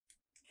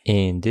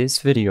In this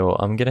video,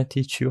 I'm gonna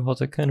teach you how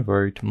to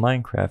convert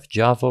Minecraft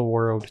Java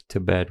world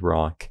to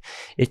Bedrock.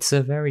 It's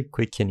a very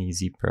quick and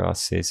easy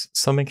process,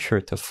 so make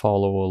sure to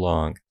follow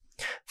along.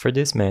 For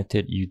this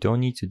method, you don't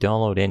need to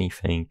download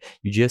anything.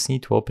 You just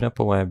need to open up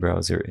a web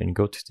browser and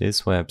go to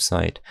this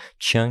website,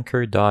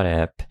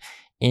 chunker.app.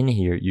 In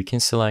here, you can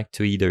select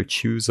to either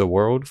choose a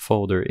world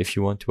folder if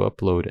you want to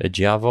upload a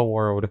Java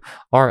world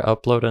or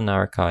upload an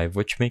archive,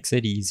 which makes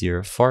it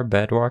easier for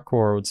Bedrock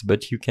worlds,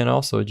 but you can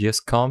also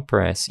just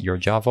compress your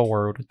Java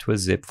world to a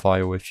zip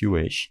file if you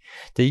wish.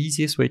 The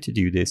easiest way to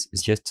do this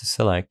is just to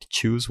select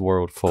choose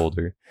world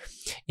folder.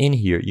 In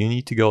here, you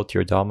need to go to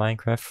your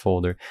 .minecraft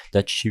folder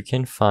that you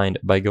can find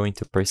by going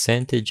to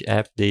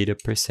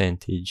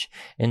 %appdata%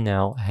 and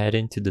now head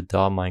into the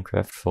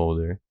 .minecraft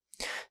folder.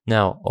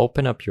 Now,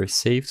 open up your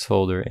saves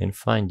folder and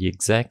find the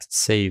exact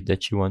save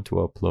that you want to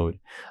upload.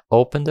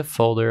 Open the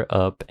folder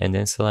up and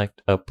then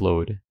select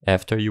upload.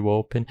 After you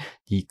open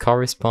the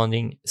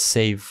corresponding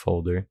save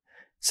folder,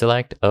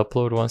 select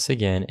upload once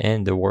again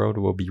and the world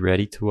will be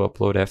ready to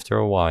upload after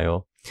a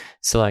while.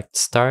 Select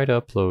start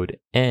upload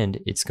and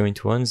it's going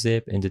to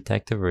unzip and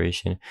detect a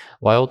version.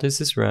 While this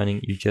is running,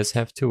 you just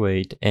have to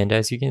wait, and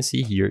as you can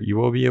see here, you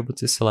will be able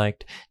to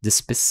select the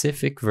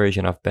specific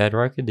version of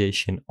Bedrock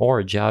Edition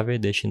or Java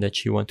Edition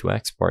that you want to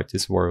export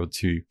this world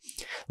to.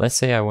 Let's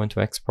say I want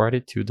to export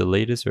it to the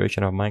latest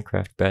version of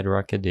Minecraft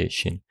Bedrock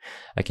Edition.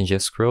 I can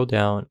just scroll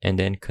down and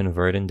then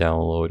convert and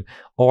download,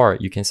 or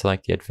you can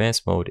select the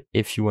advanced mode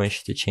if you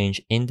wish to change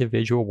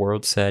individual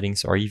world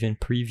settings or even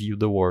preview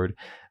the world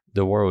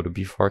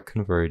before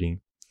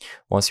converting.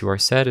 Once you are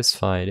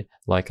satisfied,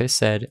 like I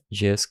said,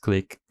 just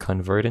click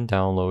convert and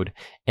download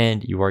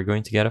and you are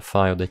going to get a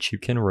file that you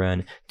can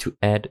run to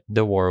add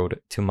the world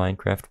to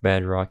Minecraft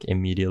Bedrock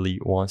immediately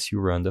once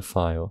you run the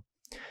file.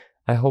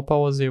 I hope I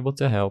was able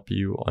to help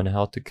you on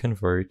how to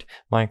convert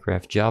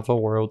Minecraft Java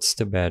worlds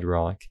to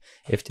Bedrock.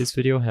 If this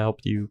video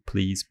helped you,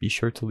 please be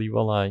sure to leave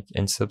a like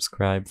and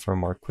subscribe for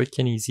more quick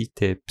and easy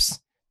tips.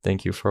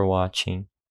 Thank you for watching.